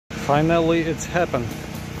Finally it's happened.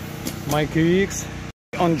 My QX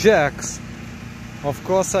on jacks. Of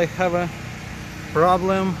course I have a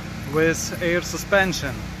problem with air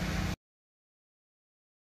suspension.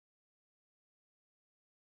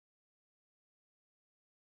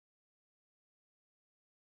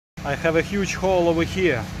 I have a huge hole over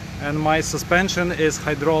here and my suspension is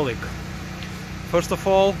hydraulic. First of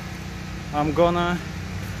all, I'm gonna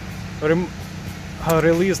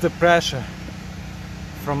release the pressure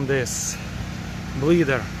from this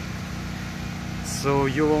bleeder. So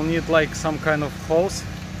you will need like some kind of hose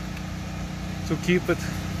to keep it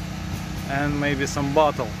and maybe some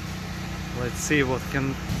bottle. Let's see what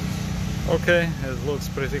can... Okay, it looks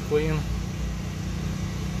pretty clean.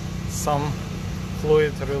 Some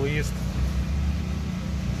fluid released.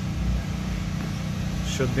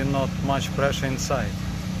 Should be not much pressure inside.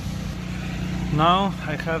 Now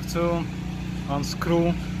I have to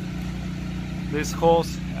unscrew this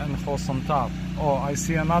hose and hose on top. Oh, I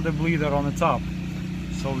see another bleeder on the top,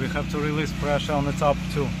 so we have to release pressure on the top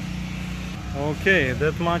too. Okay,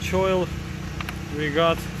 that much oil we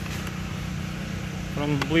got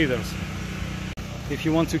from bleeders. If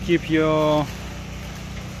you want to keep your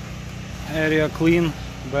area clean,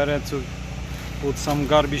 better to put some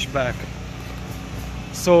garbage bag.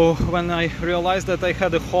 So when I realized that I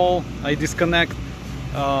had a hole, I disconnect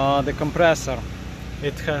the compressor.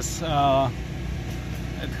 It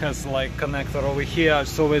has like connector over here,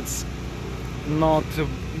 so it's not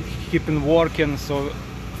keeping working. So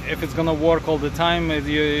if it's gonna work all the time,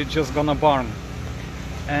 it's just gonna burn.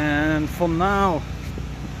 And for now,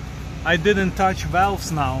 I didn't touch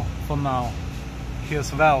valves now. For now,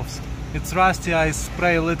 here's valves. It's rusty. I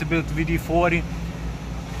spray a little bit WD-40.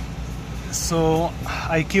 So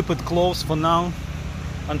I keep it closed for now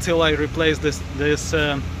until I replace this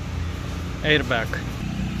airbag.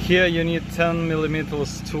 Here you need 10mm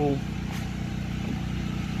tool.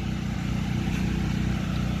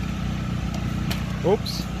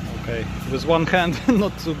 Oops. Okay, with one hand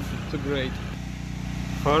not too great.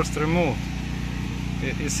 First remove.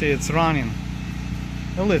 You see it's running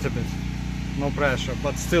a little bit, no pressure,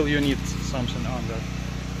 but still you need something under.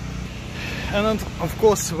 And then, of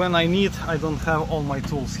course, when I need, I don't have all my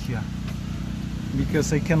tools here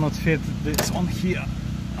because I cannot fit this on here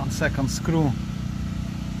on second screw.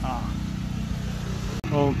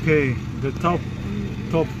 Okay, the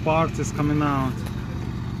top part is coming out.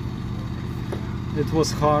 It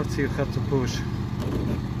was hard, you had to push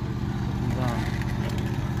down.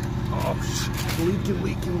 Oh,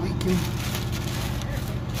 leaking.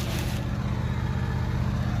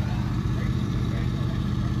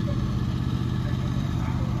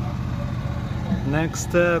 Next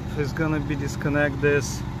step is gonna be disconnect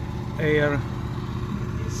this air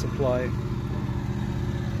supply.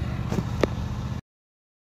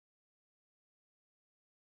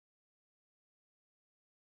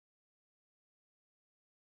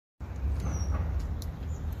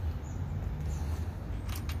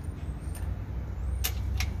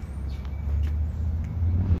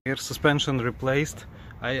 Air suspension replaced.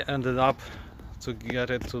 I ended up to get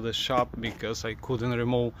it to the shop because I couldn't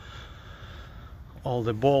remove all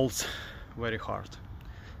the bolts very hard.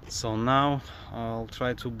 So now I'll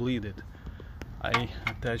try to bleed it. I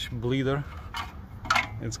attach bleeder.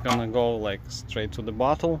 It's gonna go like straight to the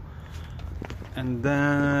bottle, and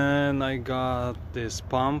then I got this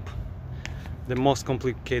pump, the most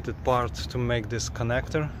complicated part to make this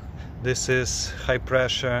connector. This is high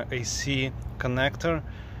pressure AC connector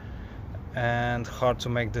and hard to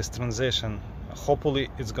make this transition. Hopefully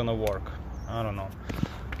it's gonna work, I don't know.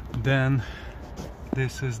 Then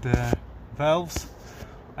this is the valves.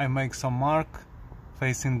 I make some mark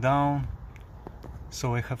facing down,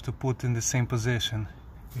 so I have to put in the same position.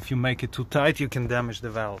 If you make it too tight, you can damage the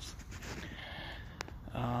valves.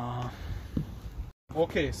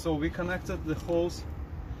 Okay, so we connected the hose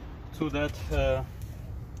to that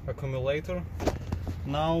accumulator.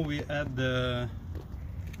 Now we add the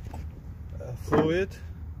fluid,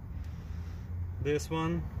 this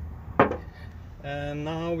one, and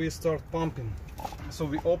now we start pumping. So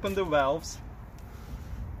we open the valves,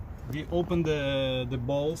 we open the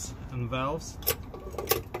balls and valves,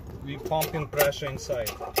 we pump in pressure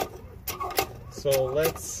inside. So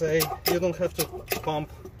let's say you don't have to pump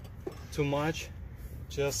too much,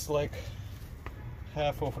 just like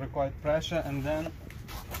half of required pressure, and then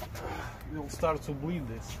you'll start to bleed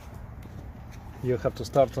this. You have to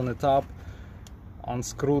start on the top,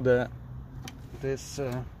 unscrew this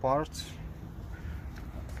part,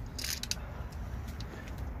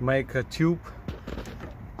 make a tube,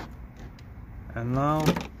 and now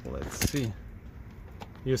let's see.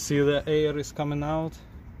 You see the air is coming out,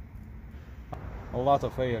 a lot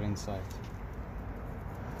of air inside.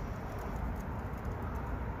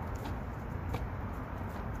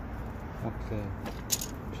 Okay.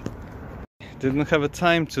 Didn't have a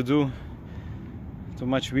time to do too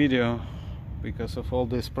much video because of all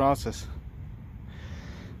this process.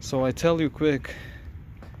 So I tell you quick.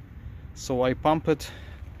 So I pump it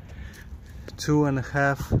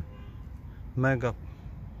 2.5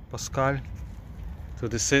 megapascal to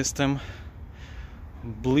the system,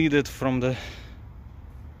 bleed it from the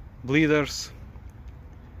bleeders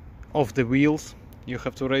of the wheels. You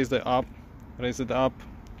have to raise it up,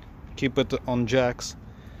 keep it on jacks,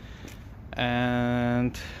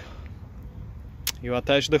 and you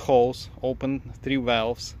attach the hose, open 3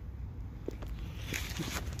 valves.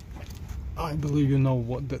 I believe you know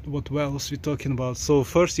what valves we're talking about. So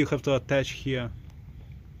first you have to attach here.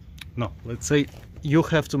 No, let's say you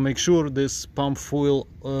have to make sure this pump full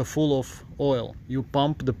of oil. You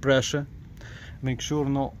pump the pressure, make sure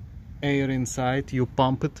no air inside. You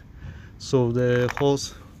pump it, so the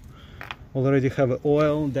hose already have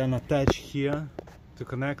oil. Then attach here to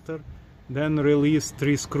connector. Then release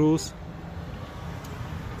 3 screws.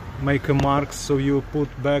 Make a mark so you put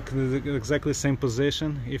back the exactly same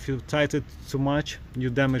position. If you tighten it too much,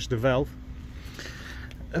 you damage the valve.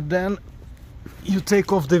 And then you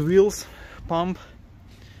take off the wheels, pump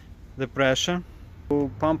the pressure.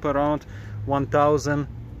 You pump around 1000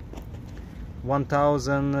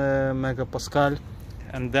 megapascal,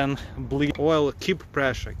 and then bleed oil. Keep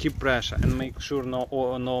pressure, and make sure no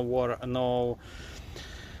water, no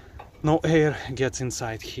air gets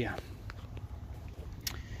inside here.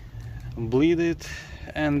 Bleed it,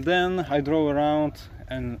 and then I drove around,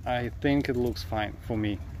 and I think it looks fine for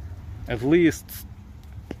me. At least,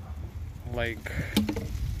 like,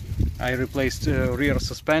 I replaced rear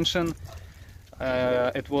suspension.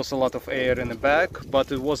 It was a lot of air in the back,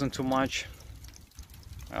 but it wasn't too much.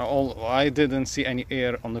 I didn't see any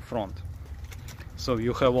air on the front. So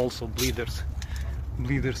you have also bleeders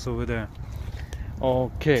over there.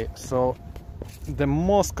 Okay, so the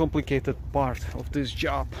most complicated part of this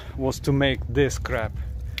job was to make this crap,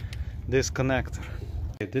 this connector.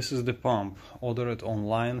 This is the pump. Order it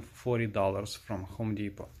online, $40 from Home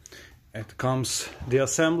Depot. It comes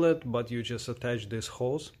deassembled, but you just attach this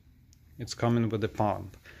hose. It's coming with the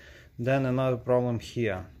pump. Then another problem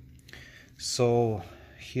here. So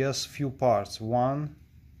here's few parts. 1,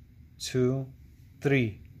 2,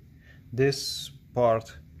 3. This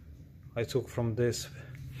part I took from this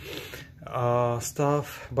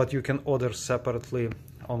stuff, but you can order separately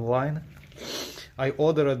online. I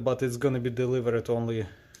ordered it, but it's gonna be delivered only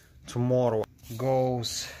tomorrow.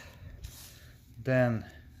 Goes. Then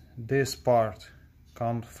this part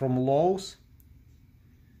comes from Lowe's.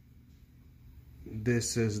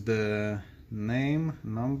 This is the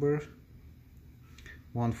number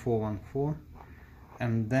 1414,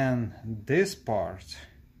 and then this part,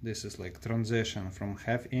 this is like transition from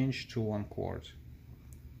 1/2 inch to 1/4.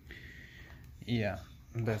 Yeah,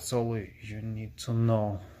 that's all you need to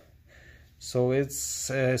know. So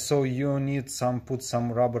it's so you need put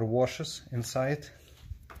some rubber washers inside,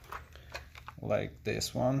 like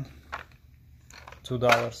this one,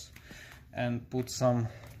 $2, and put some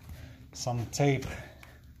tape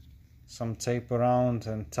around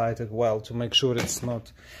and tighten it well to make sure it's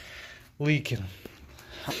not leaking.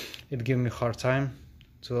 It gave me a hard time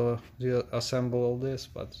to assemble all this,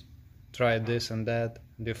 but tried this and that,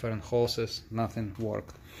 different hoses, nothing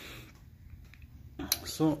worked.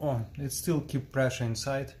 So it still keep pressure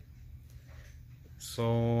inside. So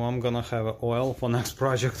I'm gonna have oil for next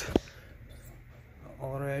project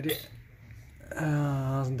already.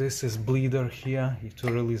 This is bleeder here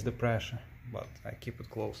to release the pressure, but I keep it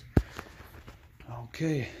close.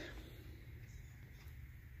 Okay.